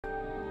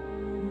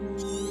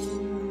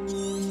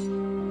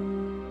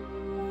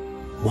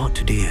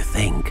What do you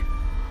think?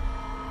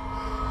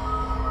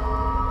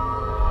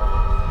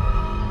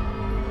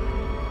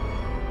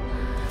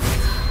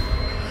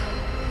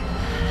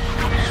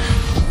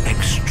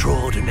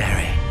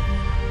 Extraordinary.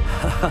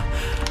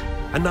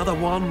 Another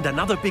wand,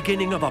 another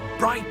beginning of a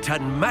bright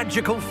and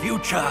magical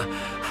future.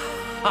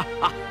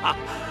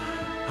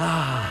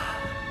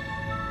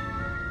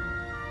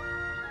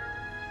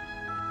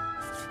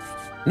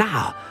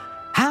 Now,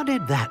 how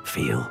did that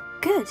feel?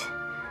 Good.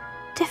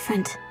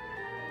 Different.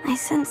 I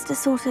sensed a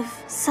sort of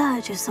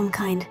surge of some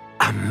kind.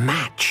 A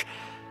match.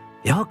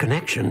 Your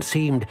connection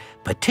seemed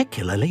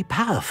particularly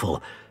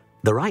powerful.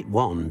 The right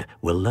wand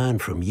will learn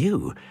from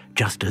you,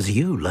 just as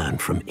you learn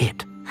from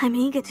it. I'm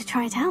eager to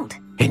try it out.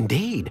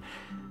 Indeed.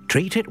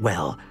 Treat it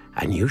well,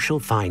 and you shall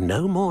find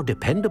no more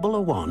dependable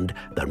a wand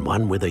than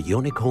one with a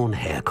unicorn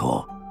hair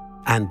core.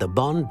 And the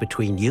bond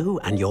between you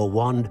and your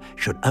wand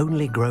should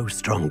only grow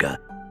stronger.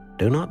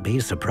 Do not be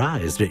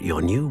surprised at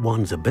your new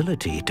wand's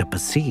ability to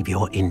perceive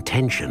your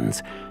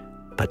intentions,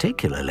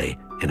 particularly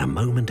in a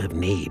moment of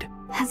need.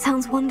 That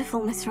sounds wonderful,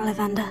 Mr.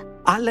 Ollivander.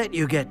 I'll let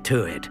you get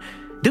to it.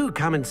 Do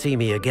come and see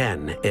me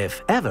again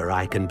if ever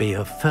I can be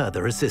of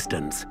further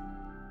assistance.